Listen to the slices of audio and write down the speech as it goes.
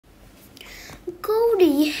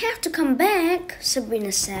Goldie, you have to come back,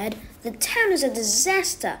 Sabrina said. The town is a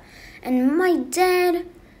disaster, and my dad,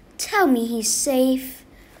 tell me he's safe,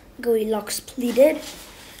 Goldilocks pleaded.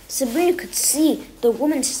 Sabrina could see the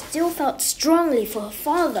woman still felt strongly for her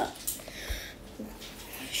father.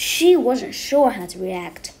 She wasn't sure how to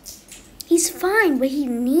react. He's fine, but he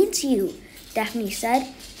needs you, Daphne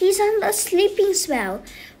said. He's under a sleeping spell.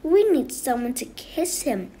 We need someone to kiss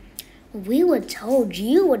him. We were told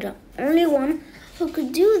you were the only one who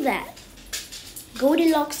could do that.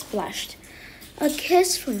 Goldilocks blushed. A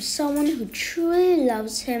kiss from someone who truly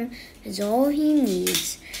loves him is all he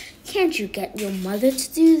needs. Can't you get your mother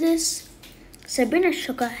to do this? Sabrina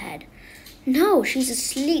shook her head. No, she's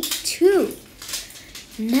asleep too.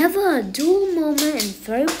 Never a dull moment in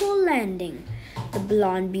Fairyport Landing, the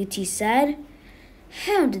blonde beauty said.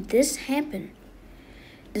 How did this happen?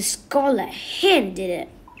 The Scarlet Hen did it,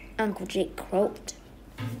 Uncle Jake croaked.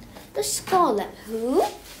 The Scarlet who?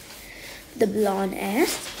 The blonde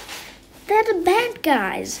asked. They're the bad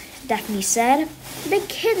guys, Daphne said. They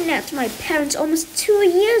kidnapped my parents almost 2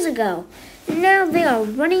 years ago. Now they are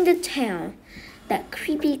running the town. That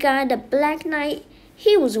creepy guy, the Black Knight,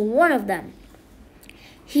 he was one of them.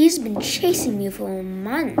 He's been chasing me for a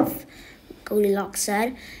month, Goldilocks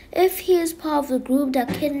said. If he is part of the group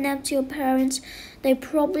that kidnapped your parents, they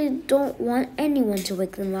probably don't want anyone to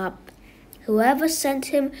wake them up. Whoever sent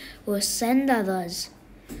him will send others.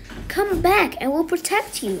 Come back and we'll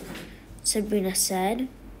protect you, Sabrina said.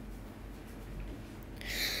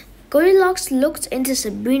 Goldilocks looked into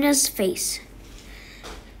Sabrina's face.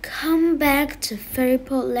 Come back to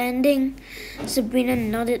Fairyport Landing? Sabrina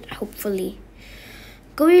nodded hopefully.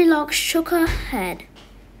 Goldilocks shook her head.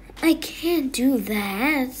 I can't do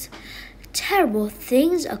that. Terrible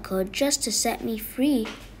things occurred just to set me free.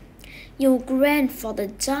 Your grandfather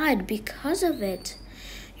died because of it.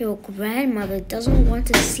 Your grandmother doesn't want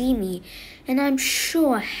to see me, and I'm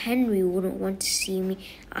sure Henry wouldn't want to see me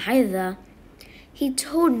either. He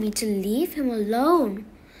told me to leave him alone.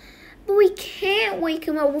 But we can't wake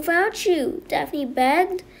him up without you, Daphne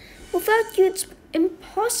begged. Without you, it's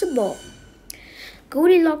impossible.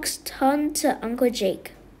 Goldilocks turned to Uncle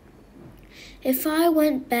Jake. If I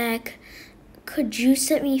went back, could you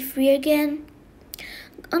set me free again?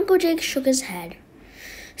 Uncle Jake shook his head.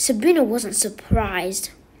 Sabrina wasn't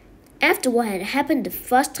surprised. After what had happened the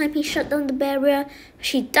first time he shut down the barrier,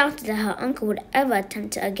 she doubted that her uncle would ever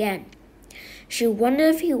attempt it again. She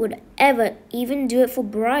wondered if he would ever even do it for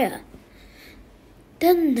Briar.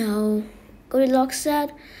 Then no, Goldilocks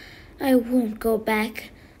said. I won't go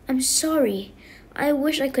back. I'm sorry. I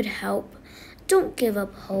wish I could help. Don't give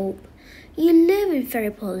up hope. You live in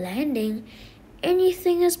Fairyport Landing.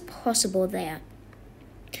 Anything is possible there.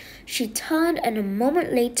 She turned and a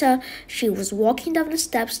moment later she was walking down the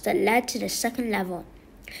steps that led to the second level.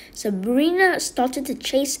 Sabrina started to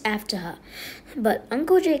chase after her, but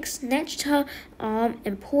Uncle Jake snatched her arm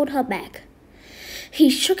and pulled her back. He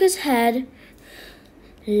shook his head.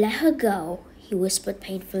 Let her go, he whispered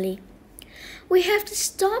painfully. We have to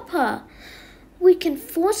stop her. We can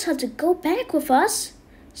force her to go back with us,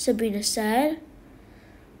 Sabrina said.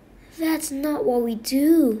 That's not what we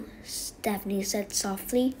do, Daphne said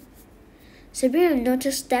softly. Sabrina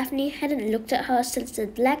noticed Daphne hadn't looked at her since the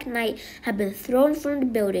Black Knight had been thrown from the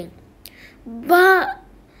building. But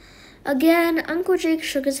again, Uncle Jake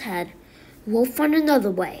shook his head. We'll find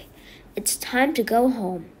another way. It's time to go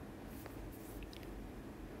home.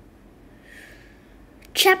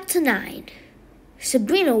 Chapter 9.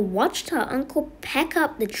 Sabrina watched her uncle pack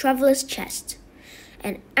up the traveler's chest.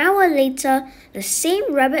 An hour later, the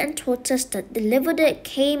same rabbit and tortoise that delivered it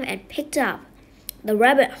came and picked it up. The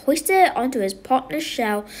rabbit hoisted it onto his partner's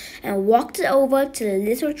shell and walked it over to the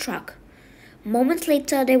little truck. Moments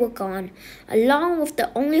later, they were gone, along with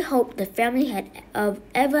the only hope the family had of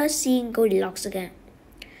ever seeing Goldilocks again.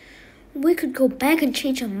 We could go back and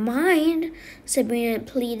change our mind, Sabrina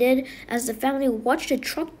pleaded as the family watched the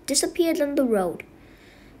truck disappear down the road.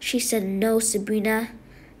 She said no, Sabrina,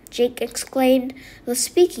 Jake exclaimed, though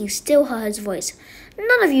speaking still heard his voice.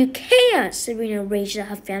 None of you care, Sabrina raged at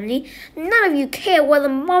her family. None of you care whether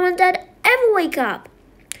Mom and Dad ever wake up.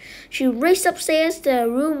 She raced upstairs to a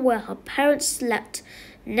room where her parents slept,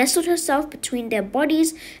 nestled herself between their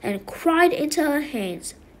bodies, and cried into her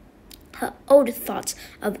hands. Her old thoughts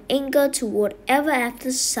of anger toward ever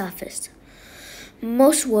after surfaced.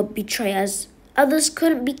 Most were betrayers, others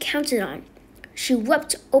couldn't be counted on. She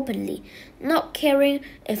wept openly, not caring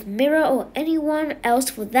if Mira or anyone else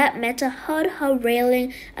for that matter heard her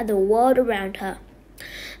railing at the world around her.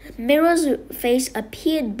 Mira's face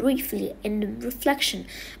appeared briefly in the reflection,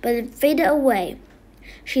 but then faded away.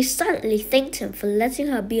 She silently thanked him for letting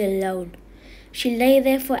her be alone. She lay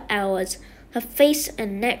there for hours, her face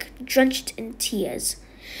and neck drenched in tears.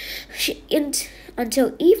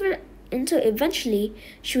 Until eventually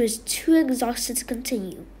she was too exhausted to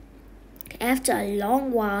continue. After a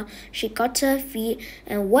long while, she got to her feet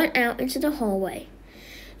and went out into the hallway.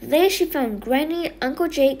 There she found Granny, Uncle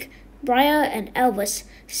Jake, Briar, and Elvis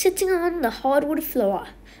sitting on the hardwood floor,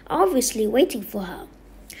 obviously waiting for her.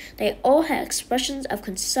 They all had expressions of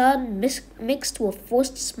concern mixed with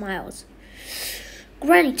forced smiles.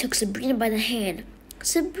 Granny took Sabrina by the hand.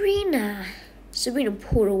 Sabrina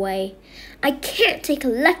pulled away. I can't take a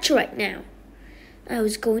lecture right now. I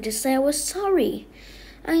was going to say I was sorry.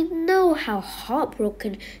 I know how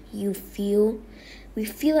heartbroken you feel. We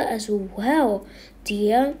feel it as well,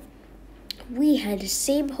 dear. We had the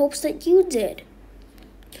same hopes that you did.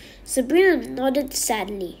 Sabrina nodded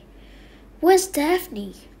sadly. Where's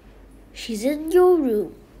Daphne? She's in your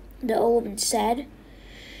room, the old woman said.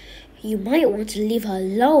 You might want to leave her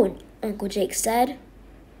alone, Uncle Jake said.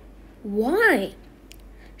 Why?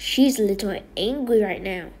 She's a little angry right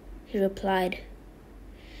now, he replied.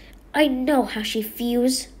 I know how she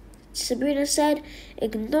feels, Sabrina said,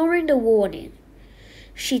 ignoring the warning.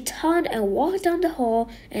 She turned and walked down the hall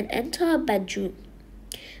and entered her bedroom.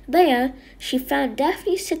 There, she found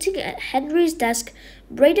Daphne sitting at Henry's desk,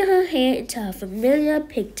 braiding her hair into her familiar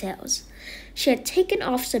pigtails. She had taken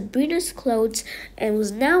off Sabrina's clothes and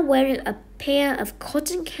was now wearing a pair of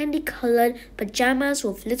cotton candy-colored pajamas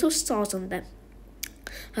with little stars on them.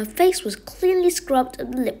 Her face was cleanly scrubbed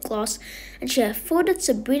of lip gloss, and she had folded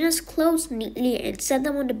Sabrina's clothes neatly and set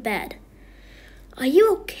them on the bed. Are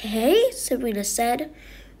you okay? Sabrina said.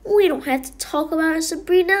 We don't have to talk about it,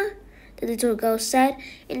 Sabrina, the little girl said.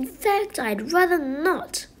 In fact, I'd rather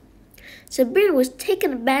not. Sabrina was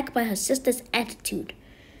taken aback by her sister's attitude.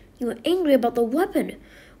 You were angry about the weapon.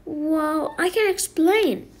 Well, I can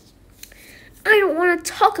explain. I don't want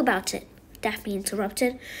to talk about it, Daphne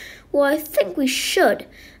interrupted. Well, I think we should.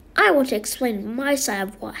 I want to explain my side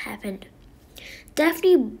of what happened.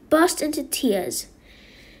 Daphne burst into tears.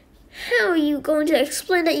 How are you going to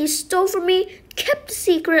explain that you stole from me, kept the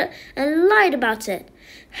secret, and lied about it?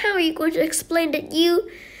 How are you going to explain that you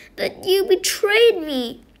betrayed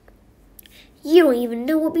me? You don't even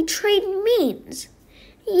know what betrayed means.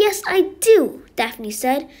 Yes, I do, Daphne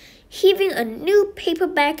said, heaving a new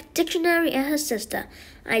paperback dictionary at her sister.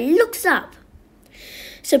 I looked it up.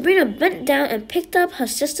 Sabrina bent down and picked up her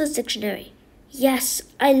sister's dictionary. Yes,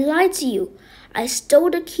 I lied to you. I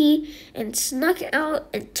stole the key and snuck out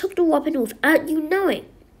and took the weapon without you knowing.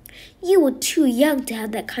 You were too young to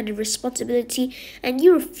have that kind of responsibility, and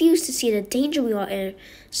you refused to see the danger we are in,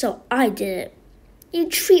 so I did it. You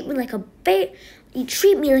treat me like I'm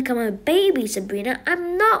a baby, Sabrina.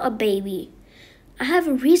 I'm not a baby. I have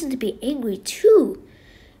a reason to be angry, too.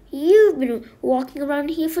 You've been walking around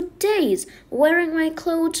here for days, wearing my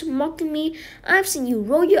clothes, mocking me. I've seen you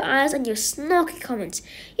roll your eyes and your snarky comments.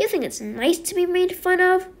 You think it's nice to be made fun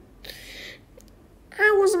of?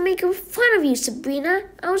 I wasn't making fun of you, Sabrina.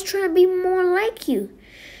 I was trying to be more like you.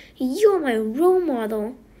 You're my role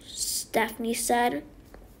model, Daphne said.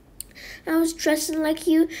 I was dressing like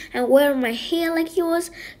you and wearing my hair like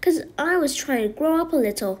yours because I was trying to grow up a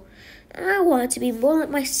little. I wanted to be more like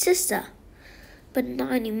my sister. But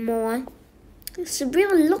not anymore.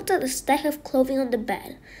 Sabrina looked at the stack of clothing on the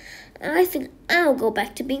bed. I think I'll go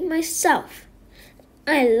back to being myself.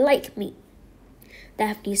 I like me,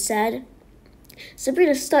 Daphne said.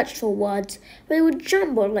 Sabrina searched for words, but they were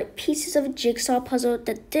jumbled like pieces of a jigsaw puzzle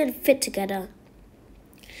that didn't fit together.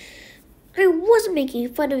 I wasn't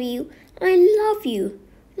making fun of you. I love you,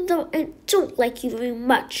 though I don't like you very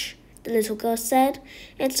much, the little girl said.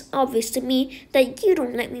 It's obvious to me that you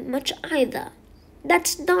don't like me much either.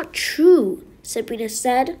 That's not true, Sabrina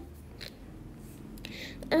said.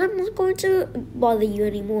 I'm not going to bother you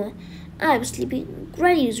anymore. I'm sleeping in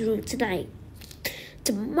Granny's room tonight.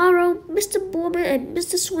 Tomorrow, Mr. Borman and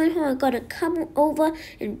Mr. Swinehorn are going to come over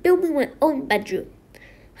and build me my own bedroom,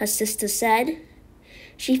 her sister said.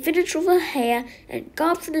 She finished with her hair and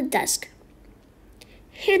got up from the desk.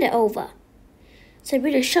 Hand it over.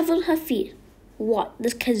 Sabrina shuffled her feet. What,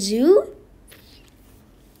 this kazoo?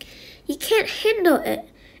 You can't handle it.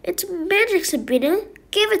 It's magic, Sabrina.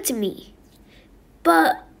 Give it to me.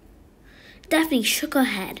 But Daphne shook her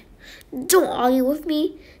head. Don't argue with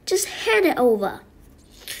me. Just hand it over.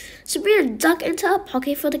 Sabrina dug into her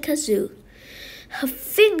pocket for the kazoo. Her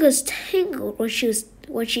fingers tingled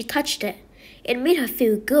when she touched it. It made her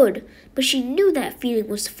feel good, but she knew that feeling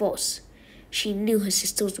was false. She knew her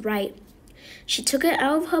sister was right. She took it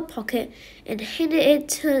out of her pocket and handed it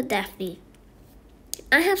to Daphne.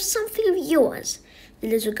 I have something of yours, the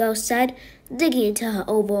little girl said, digging into her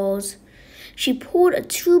overalls. She pulled a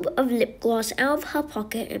tube of lip gloss out of her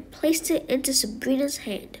pocket and placed it into Sabrina's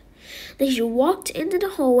hand. Then she walked into the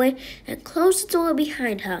hallway and closed the door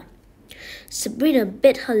behind her. Sabrina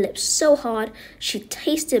bit her lips so hard she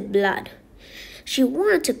tasted blood. She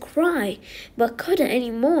wanted to cry, but couldn't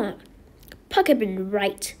anymore. Puck had been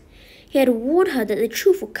right. He had warned her that the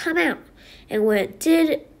truth would come out, and when it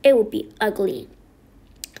did, it would be ugly.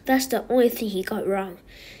 That's the only thing he got wrong.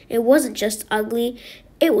 It wasn't just ugly,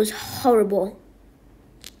 it was horrible.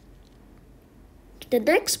 The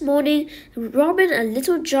next morning, Robin and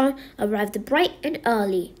Little John arrived bright and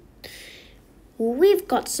early. "We've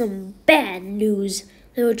got some bad news,"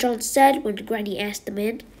 Little John said when Granny asked them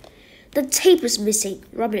in. "The tape is missing,"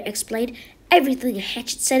 Robin explained. "Everything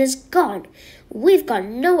Hatchet said is gone. We've got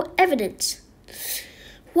no evidence."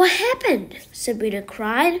 "What happened?" Sabrina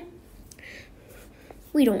cried.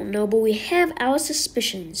 "We don't know, but we have our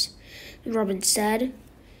suspicions," Robin said.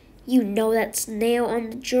 "You know that snail on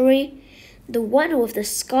the jury? The one with the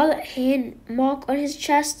scarlet hand mark on his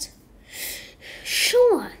chest?"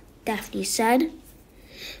 "Sure," Daphne said.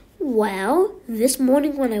 "Well, this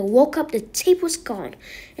morning when I woke up, the tape was gone,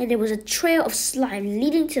 and there was a trail of slime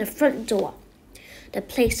leading to the front door. The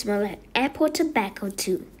place smelled like apple tobacco,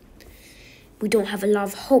 too. We don't have a lot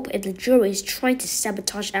of hope if the jury is trying to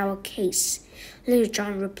sabotage our case," Little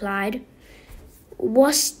John replied.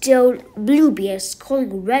 "We're still Bluebeard's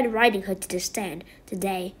calling Red Riding Hood to the stand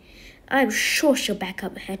today. I'm sure she'll back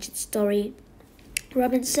up Hatchet's story,"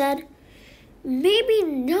 Robin said. "Maybe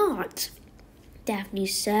not," Daphne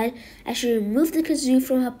said as she removed the kazoo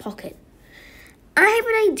from her pocket. "I have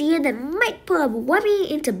an idea that might put a whammy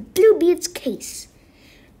into Bluebeard's case."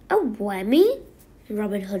 "A whammy?"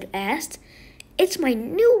 Robin Hood asked. "It's my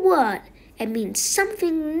new word. It means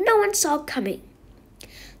something no one saw coming."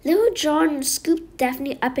 Little John scooped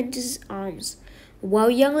Daphne up into his arms. "Well,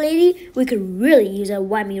 young lady, we could really use a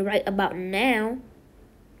whammy right about now."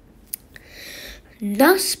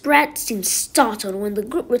 Nurse Spratt seemed startled when the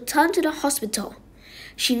group returned to the hospital.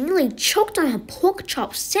 She nearly choked on her pork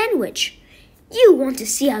chop sandwich. "You want to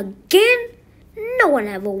see her again? No one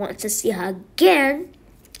ever wants to see her again."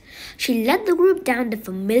 She led the group down the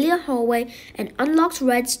familiar hallway and unlocked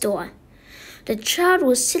Red's door. The child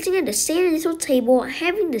was sitting at the same little table,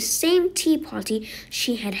 having the same tea party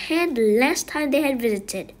she had had the last time they had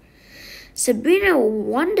visited. Sabrina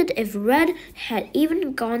wondered if Red had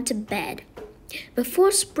even gone to bed.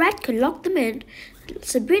 Before Spratt could lock them in,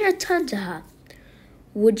 Sabrina turned to her.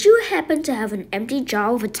 "Would you happen to have an empty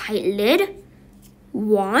jar with a tight lid?"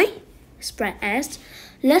 "Why?" Spratt asked.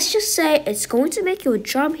 "Let's just say it's going to make your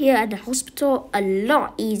job here at the hospital a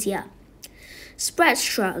lot easier." Spratt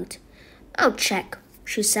shrugged. "I'll check,"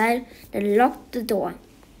 she said, then locked the door.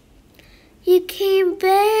 "You came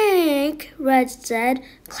back," Red said,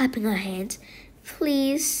 clapping her hands.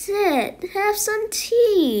 "Please sit. Have some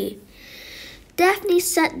tea." Daphne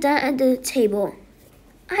sat down at the table.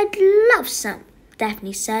 "I'd love some,"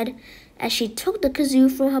 Daphne said, as she took the kazoo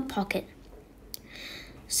from her pocket.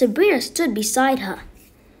 Sabrina stood beside her.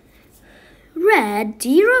 "Red, do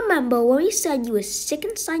you remember when you said you were sick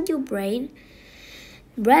inside your brain?"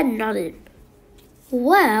 Red nodded.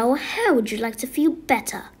 "Well, how would you like to feel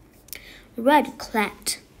better?" Red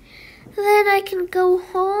clapped. "Then I can go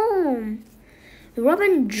home."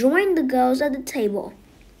 Robin joined the girls at the table.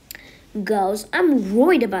 "Girls, I'm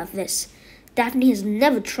worried about this. Daphne has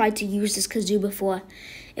never tried to use this kazoo before.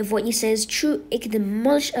 If what you say is true, it can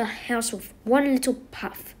demolish a house with one little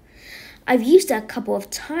puff. I've used it a couple of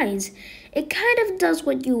times. It kind of does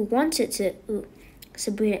what you want it to,"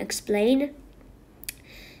 Sabrina explained.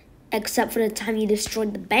 "Except for the time you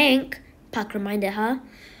destroyed the bank," Puck reminded her.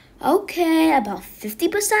 "Okay, about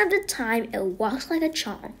 50% of the time it works like a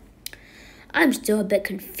charm." "I'm still a bit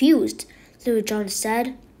confused," Little John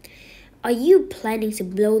said. "Are you planning to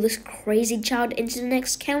blow this crazy child into the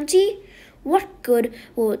next county? What good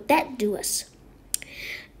will that do us?"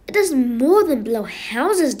 "It does more than blow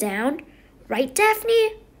houses down, right,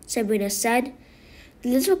 Daphne?" Sabrina said. The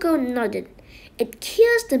little girl nodded. "It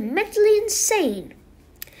cures the mentally insane."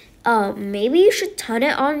 Maybe you should turn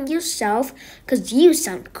it on yourself, 'cause you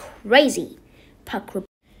sound crazy," Puck replied.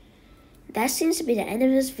 That seems to be the end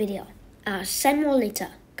of this video. I'll send more later.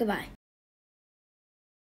 Goodbye.